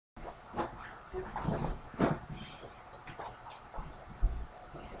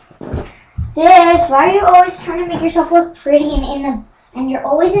Sis, why are you always trying to make yourself look pretty and you're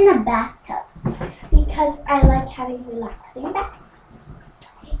always in the bathtub? Because I like having relaxing baths.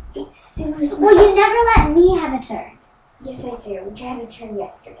 It soothes Well, you never let me have a turn. Yes, I do. You had a turn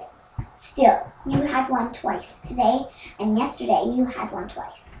yesterday. Still, you had one twice today, and yesterday you had one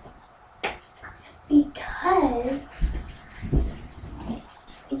twice. Because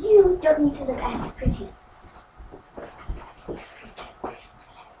you don't need to look as pretty.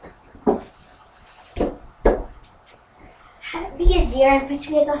 Be a dear and fetch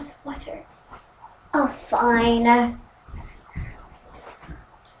me a glass of water. Oh, fine.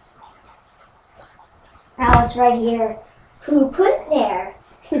 Now it's right here. Who put it there?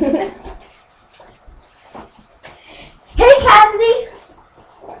 Hey, Cassidy.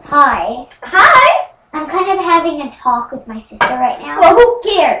 Hi. Hi! I'm kind of having a talk with my sister right now. Well, who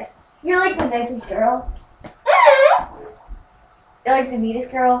cares? You're like the nicest girl. You're like the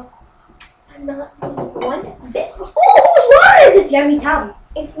neatest girl. I'm not one bit. Oh, whose water is this, Yummy Tum?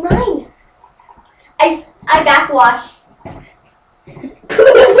 It's mine. I backwash.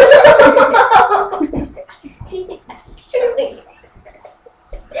 Actually.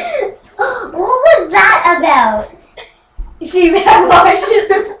 What was that about? She backwashes.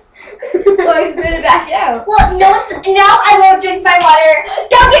 So I spit it back out. Well, no, I won't drink my water.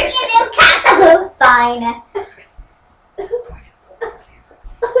 Don't give me a new cat. Fine.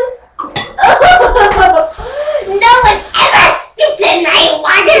 No one ever spits in my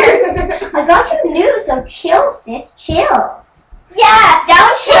water. I got you new, so chill, sis, chill. Yeah,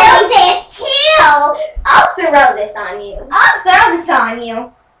 don't Chill, sis, chill. I'll throw this on you. I'll throw this on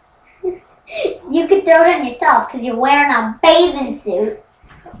you. You could throw it on yourself because you're wearing a bathing suit.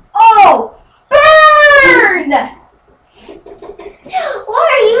 Oh, burn!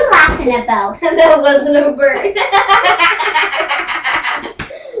 What are you laughing about? That wasn't a bird.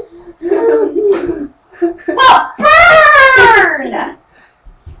 Oh, burn!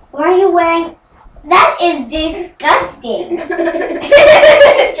 Why are you wearing... That is disgusting. Sis,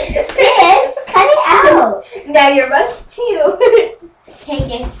 cut it out. Now you're must too.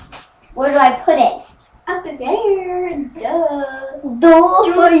 Take it. Where do I put it? Up there. Duh. Duh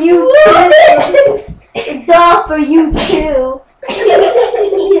for you too. Duh for you too.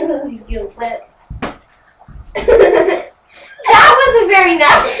 You lip. That wasn't very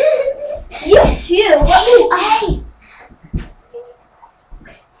nice. You too. Hey.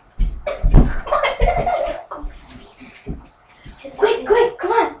 Quick,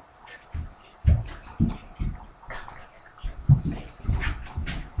 come on.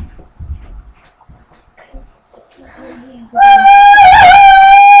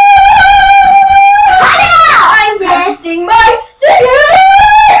 I'm practicing my singer.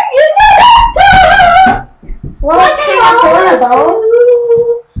 Well, it's kind of horrible.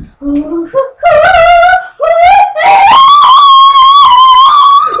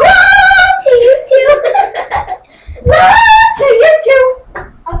 To you too. To you too.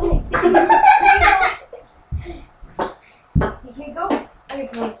 Okay. Here you go. Okay,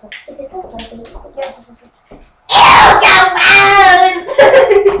 come on, this one. Is this a baby? Ew, gross!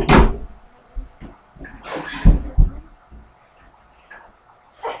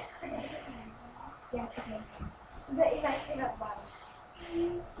 Yeah, okay. But if I pick up bottom.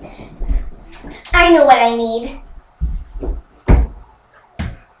 I know what I need.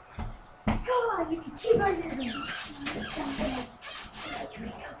 God, you can keep on using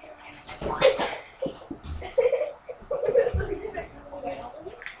What?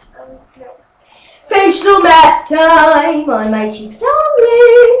 Facial mask time on my cheeks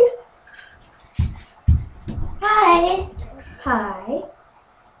only. Hi. Hi.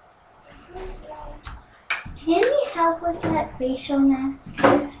 Do you need any help with that facial mask?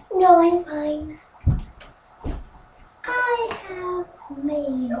 No, I'm fine. I have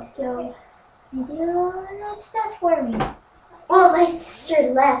made so you do that stuff for me. Well, my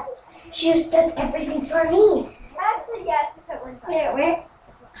sister left. She just does everything for me. Actually, yes, at one time. Yeah,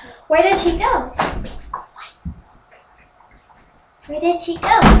 where did she go? Where did she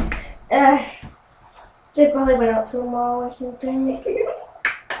go? They probably went out to the mall or something.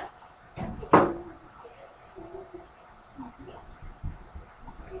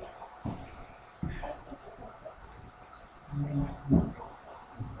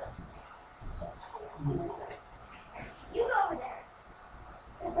 You go over there.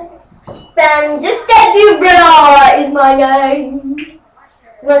 Banjista Dubra is my name.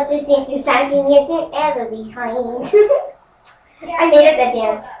 What's the thing to something isn't ever behind? I made up that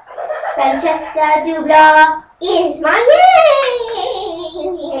dance. Francesca Dubla is my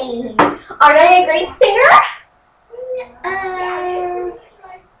name. Aren't I a great singer?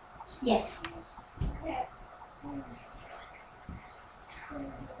 Yes.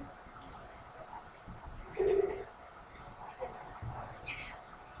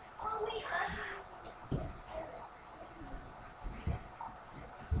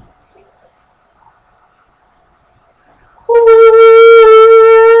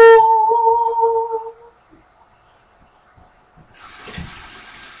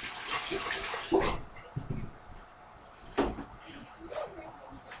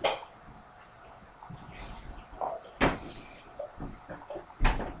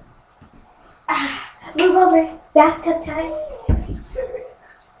 Move over. Bathtub time.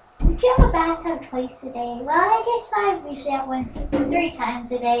 Don't you have a bathtub twice a day? Well, I guess I usually have one 3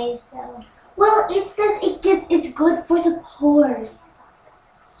 times a day, so. Well, it says it's good for the pores.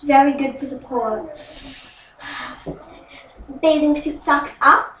 It's very good for the pores. Bathing suit socks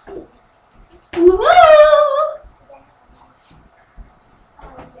up. Woo!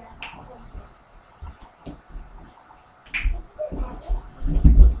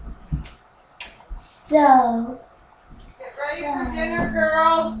 So. Get ready for dinner,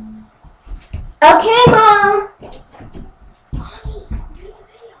 girls. Okay, Mom.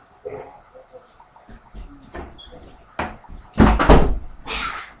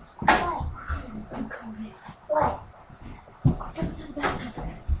 What?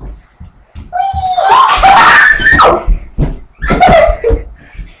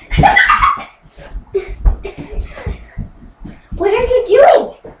 What are you doing?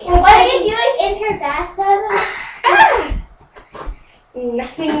 What are you doing in her bathtub?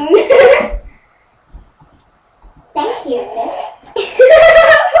 Nothing. Thank you, sis.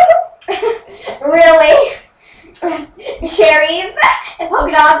 Really? Cherries and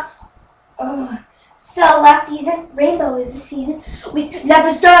polka dots. Oh. So last season, rainbow is the season with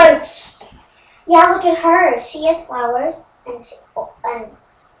leopard stripes. Yeah, look at her. She has flowers and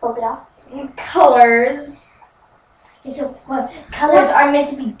polka dots. Colors. Yeah, so colors are meant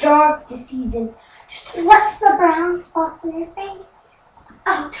to be dark this season. What's the brown spots on your face?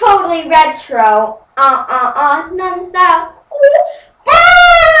 Oh, totally retro. Non-style.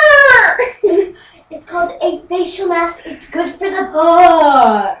 It's called a facial mask. It's good for the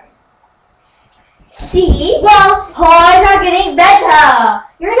pores. See? Well, pores are getting better.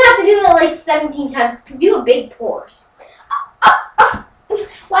 You're gonna have to do it like 17 times because you have big pores.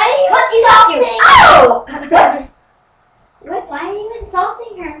 Why are you insulting? Oh! What? Why are you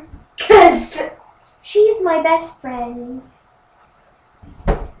insulting her? Because she's my best friend.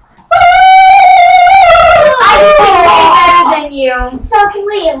 I think way better than you. So can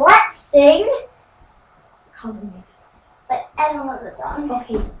we let's sing? Call me. But I don't know the song.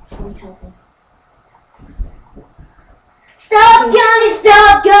 Okay, I'll tell them. Stop,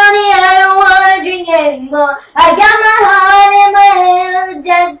 Connie, I don't wanna drink anymore. I got my heart in my hand on the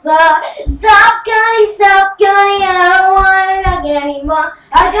dance floor. Stop, Connie, I don't wanna drink anymore.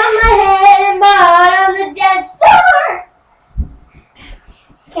 I got my head and my heart on the dance floor.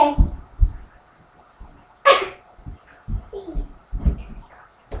 Okay.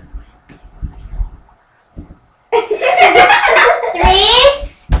 3,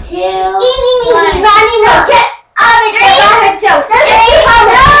 2, 1. Ronnie, no, get out of it. Let her go. Let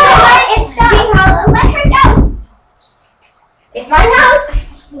her go. It's my house.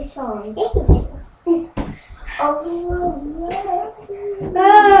 I'm sorry.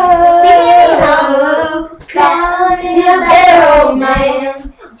 Caught in a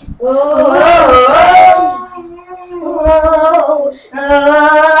romance. Caught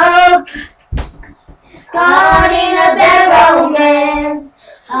in a bad romance.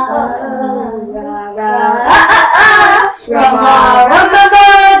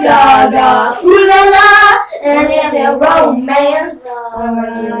 Gaga, ooh la la, and in the romance.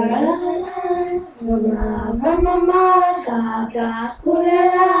 Gaga, ooh la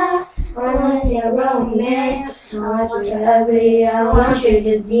la, and in the romance. I want your every, I want your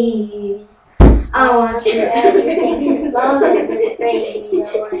disease. I want your everything as long as it's crazy. I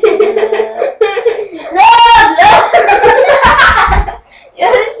want your love.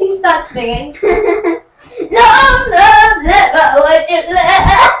 Yeah, she starts singing. Love, what you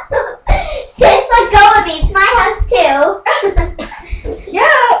love. Sis, let go of me. It's my house too.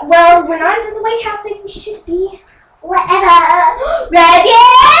 Yeah, well, when I was in the White House, I think you should be. Whatever. Ready?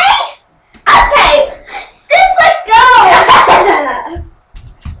 Okay. Sis, let go.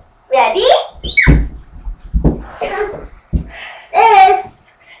 Ready? Sis,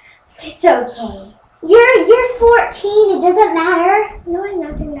 It's okay. you're 14. It doesn't matter. No, I'm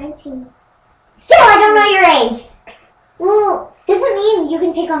not. I'm 19. Still, I don't know your age. Well, Doesn't mean you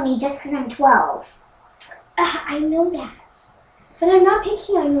can pick on me just because I'm 12. I know that. But I'm not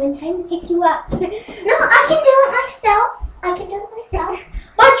picking on you. I'm trying to pick you up. No, I can do it myself. I can do it myself.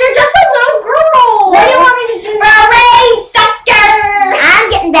 But you're just a little girl. What do you want me to do? Rain sucker! I'm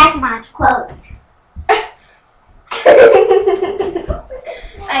getting back my clothes.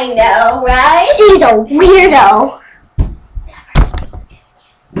 I know, right? She's a weirdo.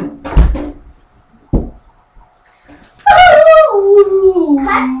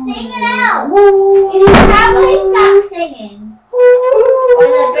 Cut singing out. You should probably stop singing. Or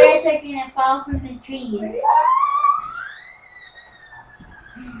the birds are gonna fall from the trees.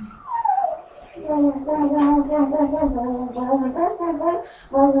 When are you gonna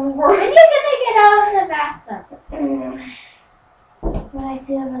get out of the bathtub? When I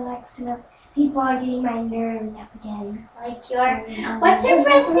feel relaxed enough, people are getting my nerves up again. Like what's your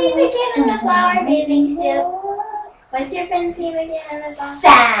friend's name again in the flower bathing suit? What's your friend's name again in the flower?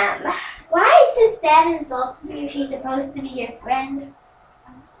 Sam. Why is this Sam insulting you? She's supposed to be your friend.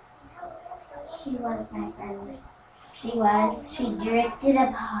 She was my friend. She was. She drifted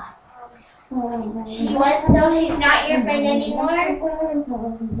apart. She was, so she's not your friend anymore?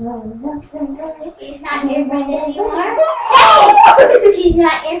 She's not your friend anymore? Hey! She's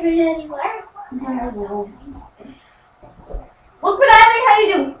not your friend anymore? Look what I learned how to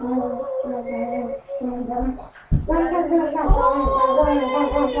do.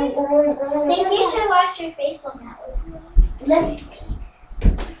 I think you should wash your face on that one. Let me see.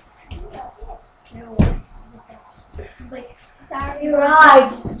 Sorry, Right,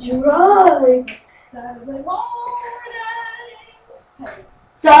 drug.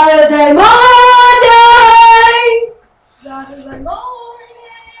 Saturday morning.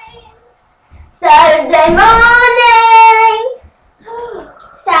 Saturday morning.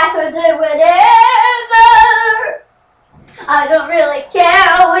 Saturday whatever. I don't really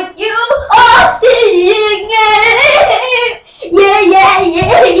care what you are singing.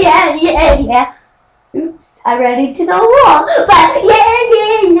 Yeah. Oops, I ran into the wall, but yeah.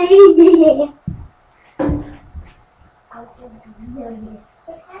 I was doing something really weird.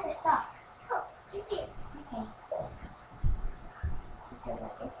 Let's have her stop. Oh, you did. Okay.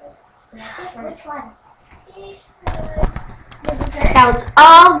 Which one? That was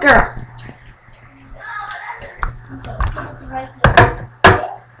all girls.